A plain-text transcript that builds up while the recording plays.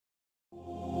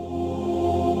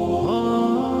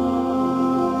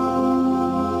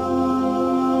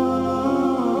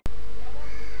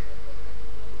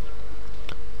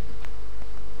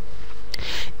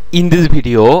In this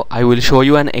video, I will show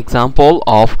you an example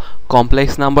of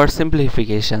complex number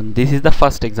simplification. This is the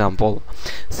first example.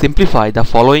 Simplify the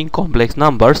following complex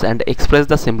numbers and express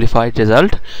the simplified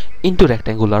result into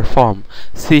rectangular form.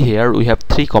 See here we have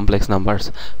three complex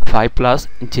numbers, 5 plus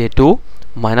j2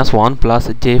 minus 1 plus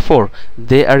j4.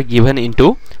 They are given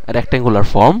into rectangular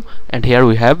form, and here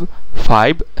we have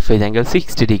 5 phase angle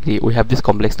 60 degree. We have this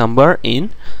complex number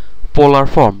in polar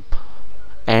form,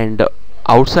 and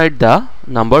outside the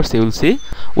numbers you will see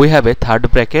we have a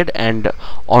third bracket, and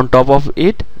on top of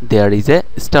it there is a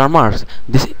star marks.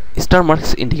 This star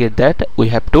marks indicate that we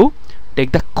have to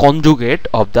take the conjugate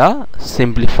of the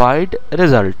simplified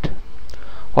result.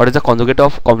 What is the conjugate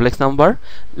of complex number?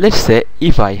 Let's say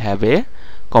if I have a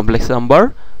complex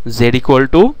number z equal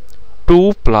to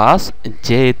 2 plus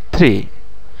j3.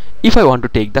 If I want to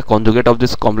take the conjugate of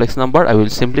this complex number, I will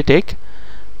simply take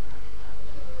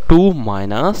 2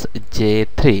 minus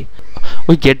j3.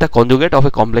 We get the conjugate of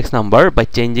a complex number by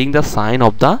changing the sign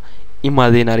of the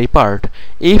imaginary part.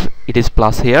 If it is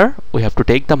plus here, we have to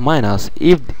take the minus.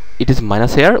 If it is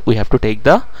minus here, we have to take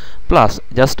the plus,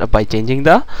 just by changing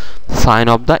the sign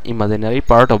of the imaginary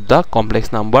part of the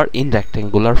complex number in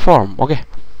rectangular form. Okay,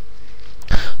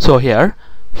 so here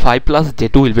 5 plus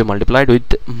j2 will be multiplied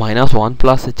with minus 1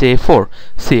 plus j4.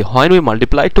 See, when we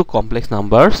multiply two complex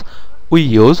numbers, we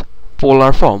use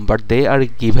polar form, but they are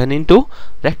given into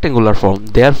rectangular form.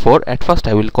 Therefore, at first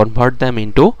I will convert them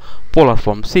into polar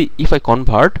form. See, if I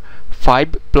convert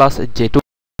 5 plus j2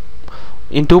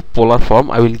 into polar form,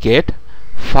 I will get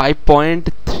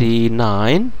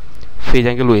 5.39. Phase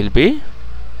angle will be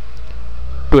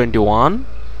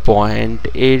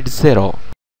 21.80.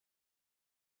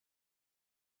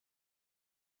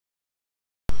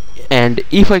 And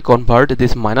if I convert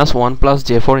this minus 1 plus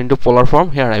j4 into polar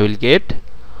form, here I will get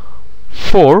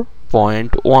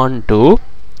 4.12.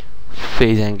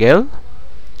 phase angle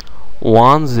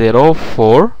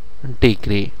 104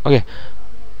 degree. Okay,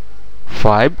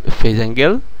 5 phase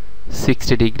angle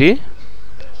 60 degree,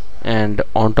 and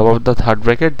on top of the third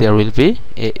bracket there will be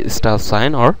a star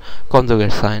sign or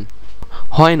conjugate sign.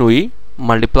 When we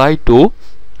multiply two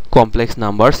complex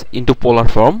numbers into polar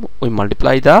form, we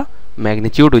multiply the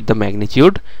magnitude with the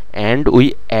magnitude, and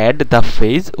we add the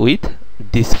phase with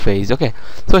this phase. Okay,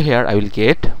 so here I will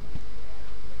get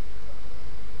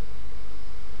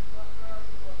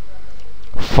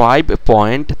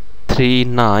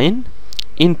 5.39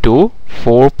 into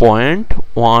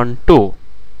 4.12.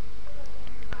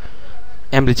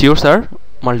 Amplitudes are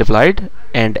multiplied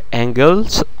and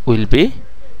angles will be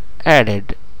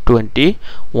added.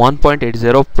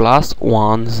 21.80 plus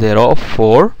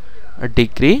 104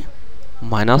 degree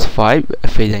minus 5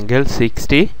 phase angle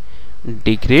 60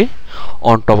 degree.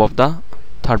 On top of the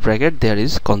third bracket there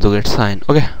is conjugate sign.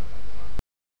 Okay,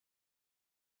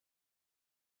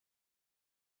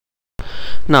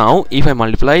 now if I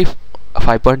multiply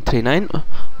 5.39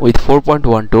 with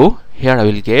 4.12, here I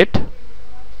will get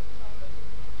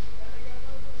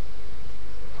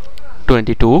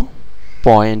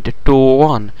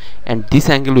 22.21, and this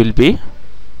angle will be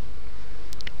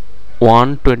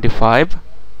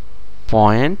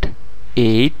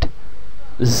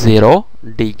 125.80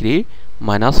 degree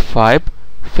minus 5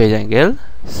 phase angle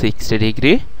 60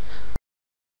 degree,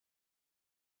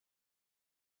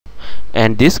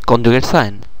 and this conjugate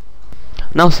sign.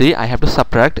 Now see, I have to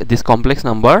subtract this complex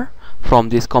number from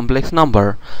this complex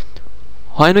number.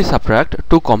 When we subtract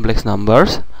two complex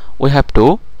numbers, we have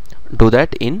to do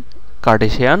that in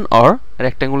Cartesian or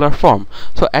rectangular form.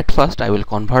 So at first I will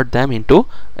convert them into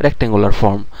rectangular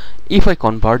form. If I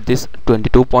convert this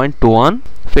 22.21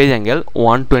 phase angle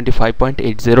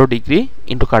 125.80 degree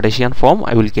into Cartesian form,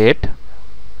 I will get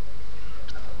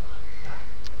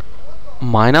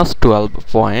minus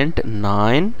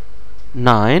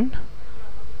 12.99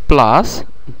 plus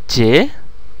j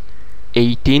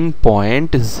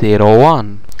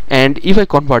 18.01. and if I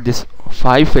convert this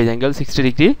 5 phase angle 60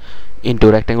 degree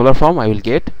into rectangular form, I will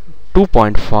get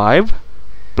 2.5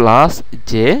 plus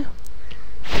j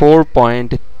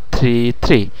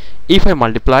 4.33. If I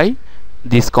multiply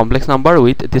this complex number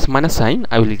with this minus sign,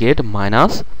 I will get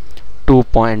minus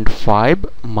 2.5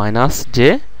 minus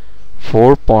j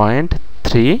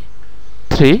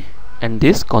 4.33 and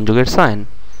this conjugate sign.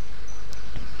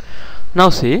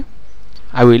 Now see,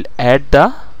 I will add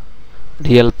the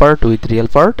real part with real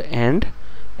part and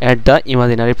add the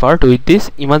imaginary part with this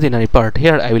imaginary part.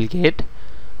 Here I will get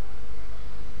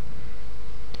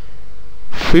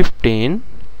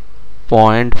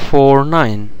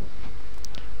 15.49.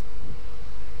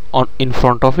 On in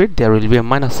front of it there will be a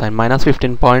minus sign, minus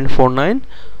 15.49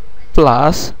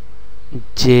 plus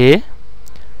j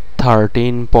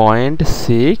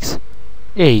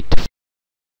 13.68.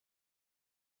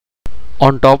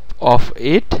 On top of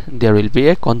it there will be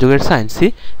a conjugate sign.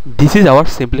 See, this is our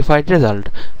simplified result.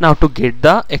 Now to get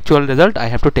the actual result I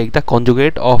have to take the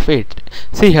conjugate of it.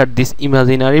 See here, this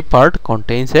imaginary part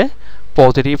contains a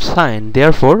positive sign,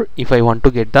 therefore if I want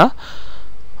to get the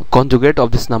conjugate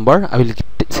of this number I will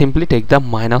simply take the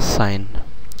minus sign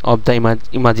of the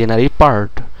imaginary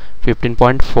part.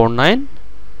 15.49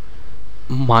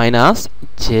 minus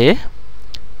j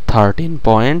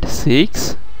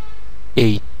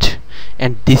 13.68,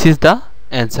 and this is the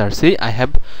answer. See, I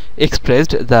have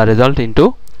expressed the result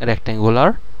into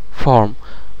rectangular form.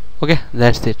 Okay,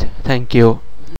 that's it. Thank you.